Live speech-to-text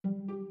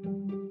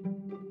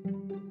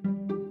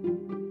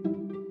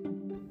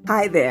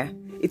Hi there,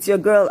 it's your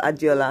girl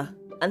Adiola,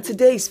 and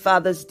today is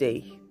Father's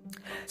Day.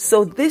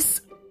 So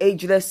this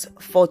ageless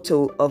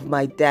photo of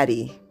my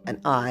daddy and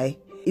I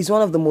is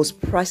one of the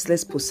most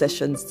priceless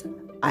possessions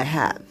I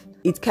have.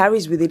 It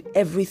carries with it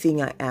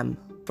everything I am,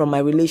 from my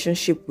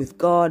relationship with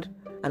God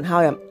and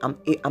how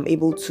I'm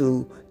able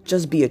to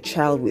just be a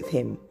child with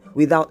Him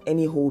without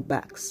any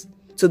holdbacks,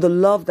 to the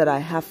love that I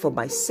have for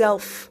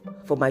myself,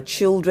 for my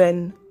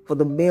children, for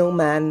the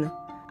mailman,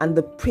 and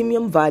the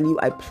premium value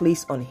I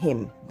place on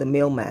him, the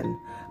mailman,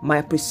 my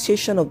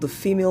appreciation of the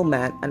female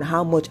man and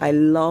how much I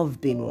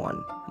love being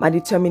one, my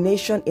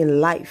determination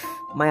in life,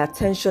 my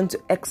attention to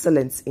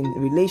excellence in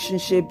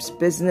relationships,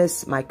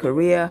 business, my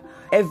career.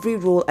 Every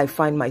role I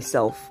find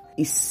myself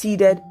is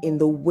seated in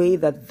the way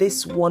that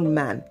this one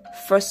man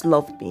first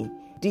loved me,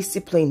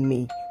 disciplined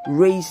me,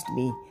 raised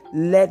me,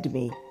 led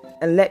me,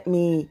 and let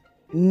me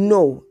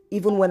know,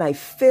 even when I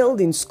failed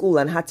in school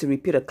and had to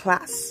repeat a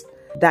class,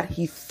 that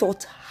he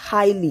thought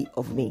highly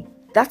of me.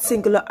 That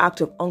singular act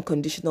of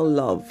unconditional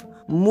love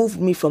moved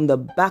me from the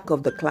back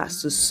of the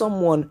class to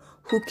someone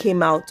who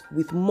came out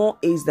with more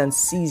A's than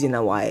C's in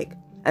WAEC.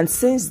 And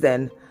since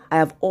then, I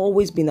have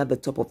always been at the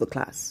top of the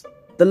class.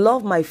 The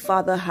love my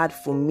father had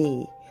for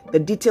me, the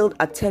detailed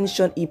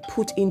attention he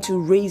put into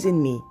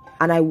raising me,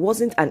 and I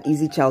wasn't an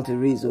easy child to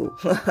raise.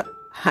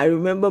 I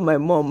remember my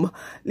mom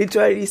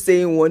literally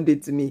saying one day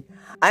to me,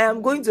 "I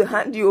am going to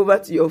hand you over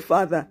to your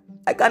father.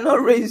 I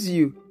cannot raise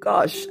you."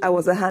 Gosh, I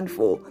was a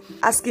handful,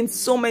 asking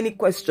so many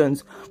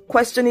questions,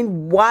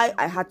 questioning why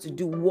I had to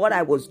do what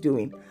I was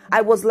doing.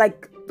 I was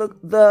like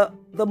the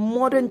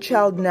modern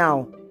child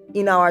now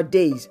in our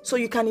days. So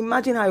you can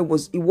imagine how it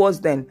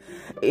was then,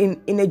 in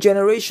a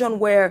generation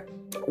where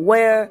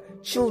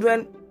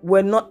children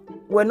were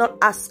not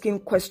asking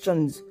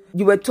questions.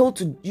 You were told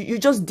to, you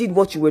just did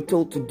what you were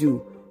told to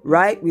do,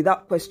 right?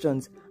 Without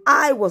questions.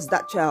 I was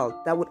that child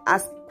that would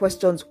ask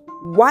questions.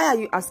 Why are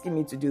you asking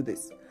me to do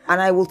this? And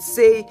I will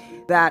say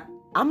that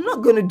I'm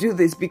not going to do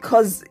this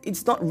because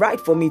it's not right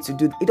for me to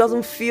do. It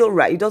doesn't feel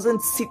right. It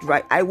doesn't sit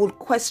right. I will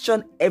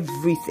question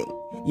everything,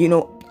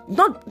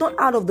 not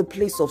out of the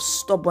place of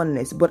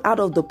stubbornness, but out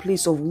of the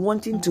place of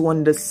wanting to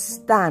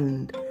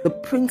understand the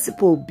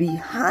principle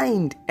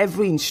behind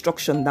every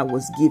instruction that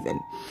was given.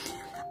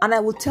 And I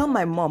will tell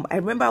my mom, I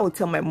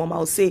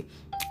will say,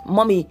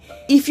 "Mommy,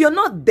 if you're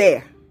not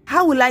there,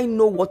 how will I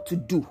know what to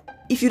do?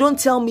 If you don't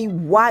tell me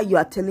why you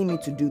are telling me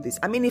to do this."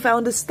 I mean, if I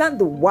understand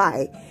the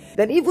why,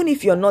 then even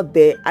if you're not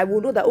there, I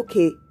will know that,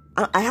 okay,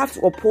 I have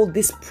to uphold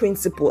this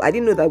principle. I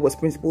didn't know that it was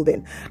principle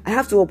then. I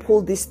have to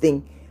uphold this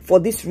thing for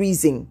this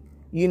reason,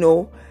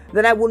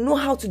 then I will know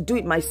how to do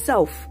it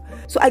myself.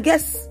 So I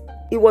guess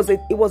I was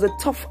a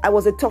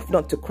tough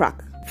nut to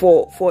crack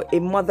for a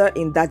mother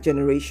in that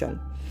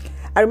generation.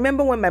 I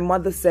remember when my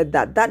mother said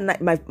that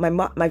night,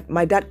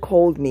 my dad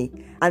called me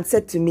and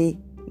said to me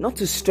not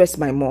to stress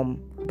my mom,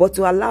 but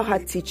to allow her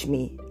teach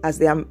me, as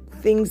there are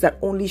things that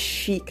only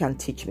she can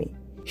teach me.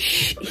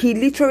 He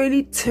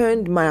literally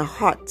turned my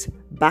heart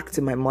back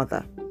to my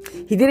mother.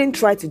 He didn't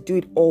try to do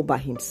it all by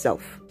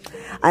himself.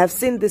 I have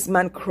seen this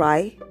man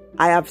cry.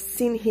 I have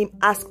seen him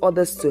ask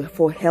others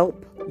for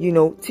help,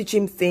 teach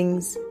him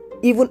things.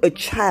 Even a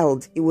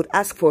child, he would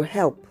ask for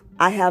help.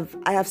 I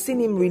have seen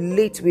him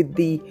relate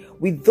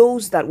with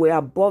those that were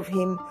above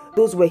him,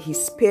 those who were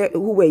his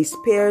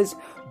peers,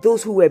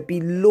 those who were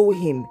below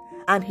him.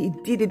 And he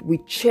did it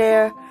with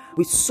care,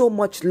 with so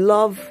much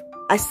love.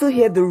 I still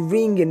hear the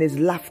ring in his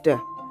laughter,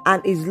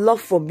 and his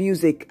love for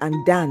music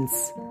and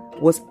dance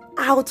was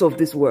out of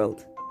this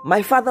world.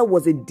 My father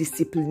was a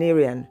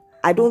disciplinarian.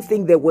 I don't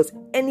think there was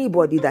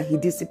anybody that he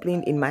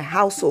disciplined in my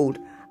household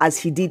as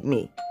he did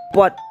me.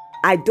 But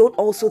I don't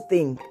also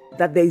think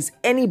that there is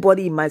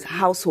anybody in my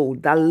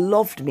household that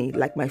loved me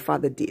like my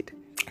father did.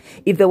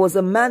 If there was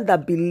a man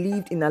that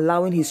believed in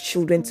allowing his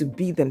children to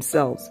be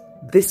themselves,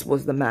 this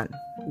was the man.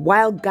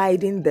 While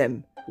guiding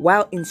them,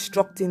 while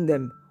instructing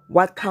them,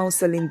 while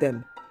counseling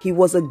them, he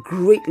was a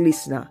great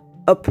listener,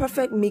 a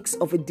perfect mix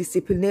of a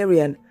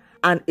disciplinarian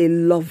and a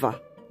lover.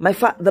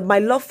 My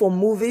love for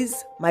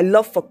movies, my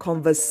love for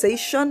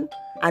conversation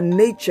and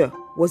nature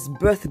was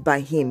birthed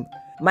by him.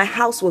 My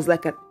house was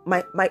like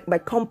my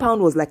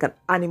compound was like an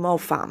animal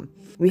farm.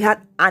 We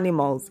had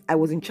animals. I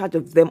was in charge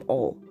of them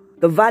all.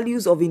 The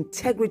values of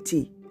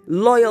integrity,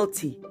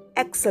 loyalty,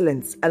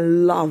 excellence,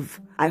 and love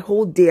I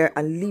hold dear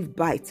and live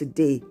by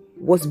today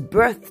was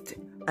birthed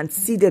and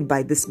seeded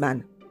by this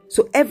man.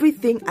 So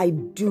everything I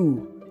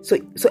do, so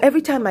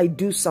every time I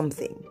do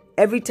something,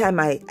 every time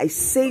I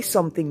say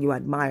something you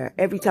admire,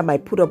 every time I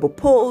put up a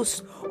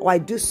post or I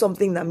do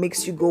something that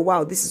makes you go,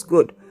 wow, this is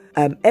good.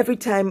 Every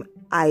time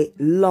I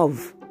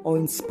love or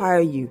inspire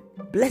you,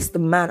 bless the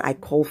man I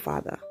call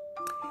father.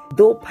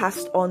 Though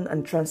passed on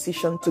and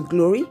transitioned to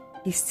glory,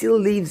 he still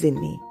lives in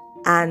me.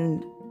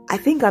 And I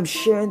think I'm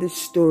sharing this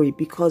story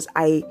because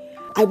I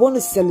want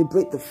to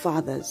celebrate the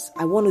fathers.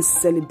 I want to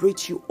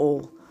celebrate you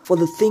all for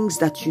the things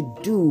that you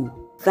do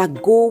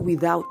that go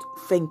without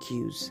thank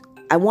yous.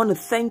 I want to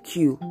thank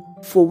you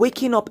for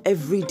waking up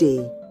every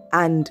day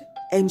and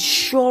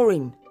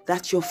ensuring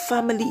that your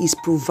family is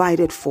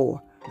provided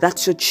for,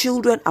 that your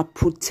children are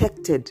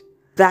protected,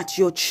 that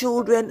your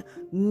children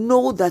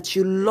know that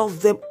you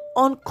love them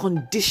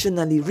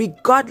unconditionally,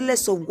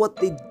 regardless of what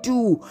they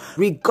do,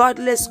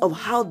 regardless of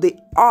how they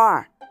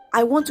are.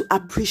 I want to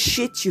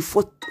appreciate you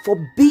for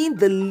being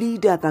the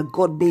leader that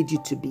God made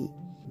you to be.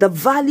 The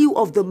value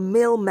of the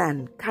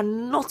mailman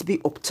cannot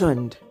be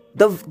upturned.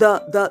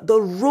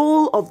 The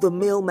role of the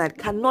mailman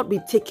cannot be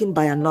taken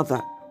by another.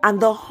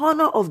 And the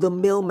honor of the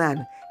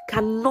mailman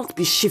cannot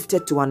be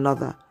shifted to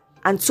another.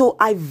 And so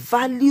I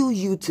value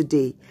you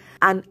today.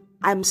 And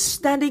I'm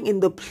standing in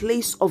the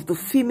place of the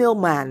female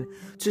man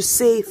to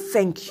say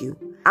thank you.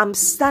 I'm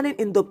standing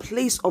in the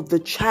place of the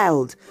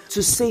child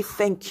to say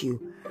thank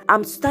you.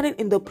 I'm standing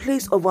in the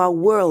place of our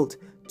world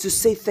to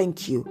say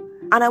thank you.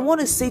 And I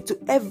want to say to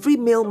every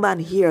male man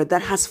here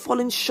that has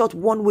fallen short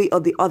one way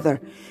or the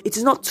other, it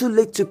is not too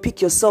late to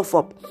pick yourself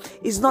up.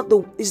 It's not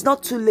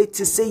too late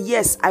to say,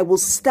 yes, I will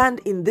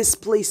stand in this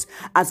place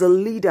as a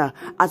leader,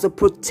 as a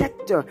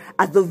protector,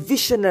 as the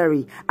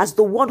visionary, as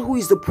the one who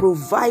is the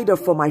provider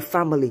for my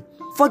family.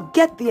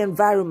 Forget the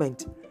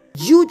environment.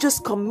 You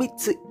just commit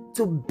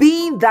to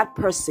being that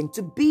person,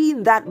 to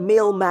being that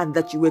male man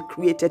that you were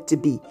created to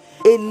be.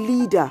 A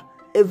leader,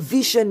 a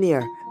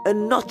visionary, a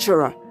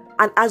nurturer.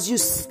 And as you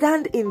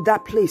stand in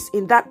that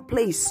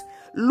place,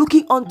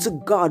 looking unto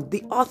God,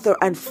 the author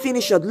and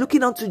finisher,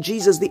 looking unto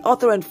Jesus, the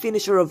author and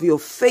finisher of your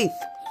faith,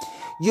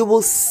 you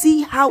will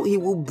see how he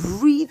will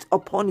breathe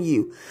upon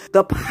you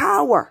the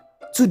power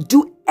to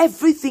do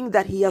everything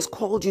that he has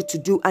called you to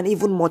do and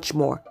even much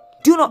more.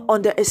 Do not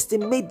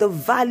underestimate the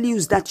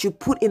values that you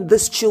put in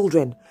these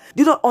children.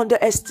 Do not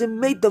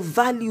underestimate the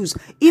values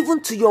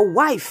even to your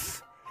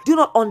wife. Do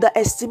not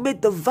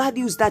underestimate the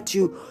values that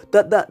you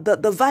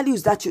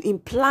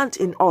implant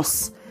in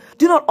us.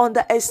 Do not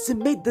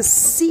underestimate the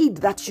seed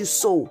that you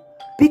sow,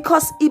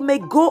 because it may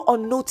go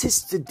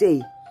unnoticed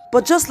today.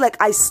 But just like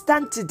I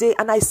stand today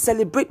and I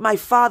celebrate my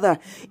father,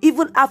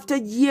 even after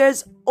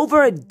years,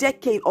 over a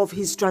decade of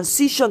his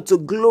transition to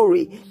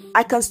glory,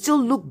 I can still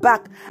look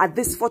back at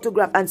this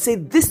photograph and say,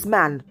 this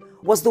man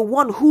was the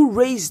one who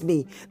raised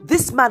me.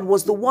 This man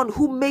was the one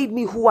who made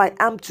me who I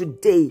am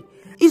today.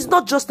 It's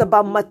not just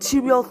about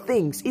material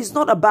things. It's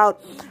not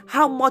about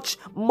how much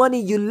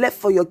money you left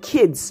for your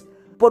kids,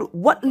 but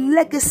what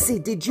legacy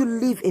did you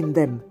leave in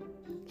them?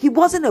 He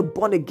wasn't a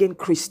born-again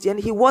Christian.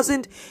 He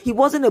wasn't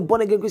a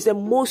born-again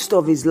Christian most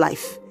of his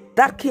life.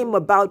 That came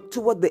about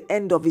toward the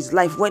end of his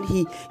life when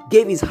he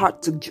gave his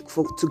heart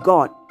to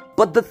God.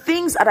 But the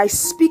things that I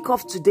speak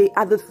of today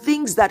are the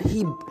things that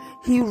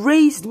he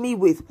raised me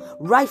with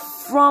right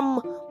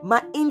from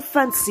my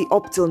infancy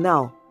up till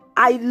now.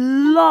 I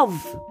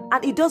love,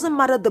 and it doesn't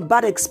matter the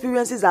bad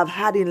experiences I've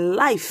had in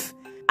life.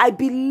 I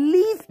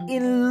believe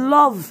in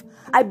love.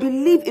 I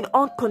believe in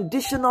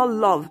unconditional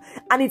love.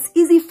 And it's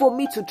easy for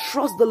me to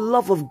trust the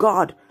love of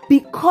God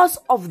because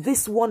of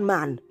this one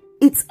man.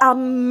 It's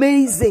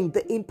amazing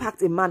the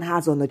impact a man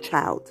has on a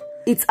child.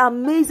 It's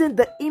amazing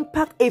the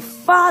impact a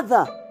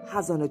father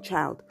has on a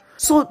child.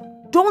 So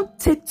don't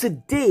take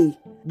today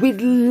with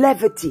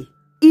levity.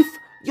 If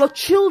your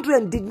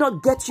children did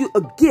not get you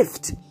a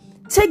gift,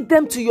 take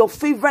them to your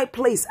favorite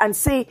place and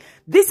say,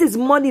 this is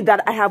money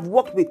that I have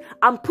worked with.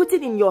 I'm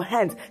putting in your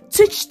hands.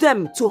 Teach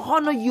them to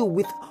honor you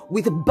with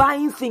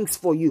buying things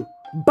for you.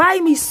 Buy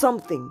me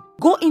something.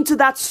 Go into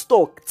that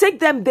store. Take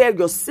them there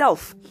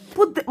yourself.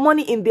 Put the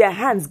money in their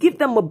hands. Give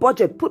them a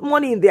budget. Put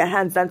money in their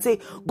hands and say,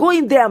 go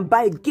in there and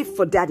buy a gift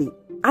for daddy.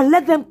 And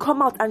let them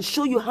come out and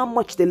show you how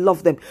much they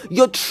love them.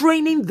 You're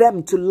training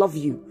them to love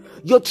you.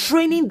 You're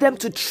training them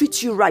to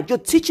treat you right. You're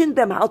teaching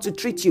them how to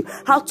treat you,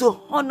 how to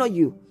honor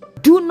you.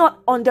 Do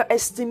not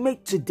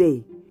underestimate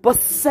today,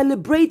 but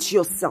celebrate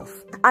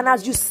yourself. And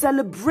as you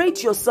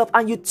celebrate yourself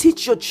and you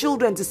teach your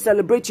children to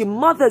celebrate you,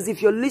 mothers,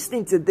 if you're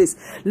listening to this,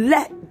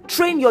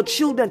 train your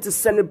children to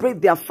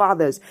celebrate their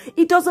fathers.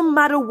 It doesn't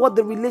matter what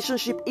the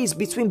relationship is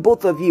between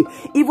both of you,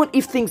 even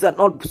if things are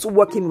not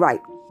working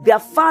right. Their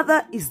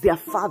father is their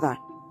father.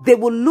 They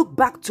will look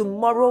back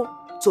tomorrow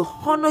to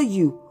honor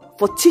you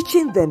for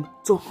teaching them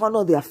to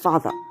honor their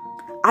father.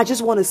 I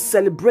just want to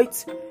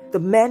celebrate the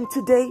men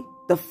today,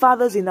 the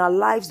fathers in our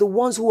lives, the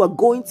ones who are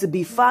going to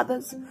be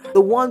fathers,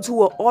 the ones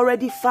who are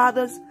already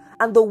fathers,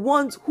 and the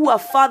ones who are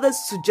fathers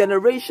to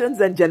generations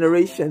and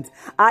generations,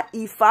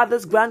 i.e.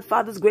 fathers,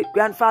 grandfathers,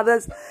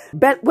 great-grandfathers.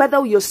 But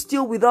whether you're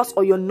still with us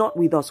or you're not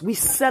with us, we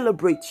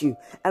celebrate you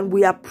and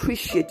we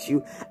appreciate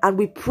you. And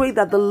we pray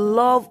that the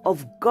love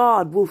of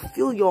God will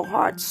fill your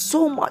heart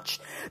so much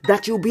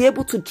that you'll be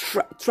able to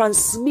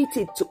transmit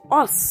it to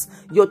us,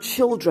 your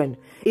children,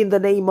 in the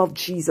name of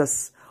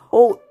Jesus.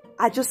 Oh,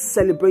 I just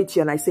celebrate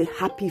you and I say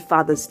Happy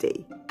Father's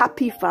Day.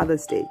 Happy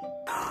Father's Day.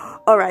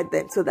 All right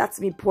then, so that's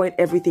me pouring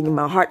everything in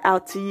my heart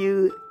out to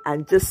you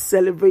and just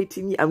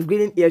celebrating you. I'm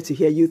grinning ear to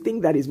hear you.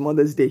 Think that is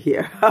Mother's Day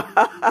here.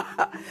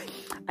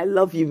 I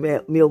love you,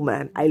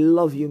 mailman. I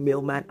love you,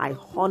 mailman. I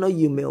honor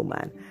you,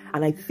 mailman.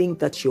 And I think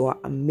that you are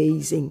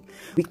amazing.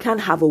 We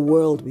can't have a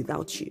world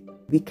without you.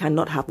 We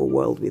cannot have a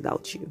world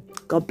without you.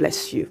 God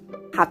bless you.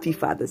 Happy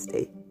Father's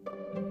Day.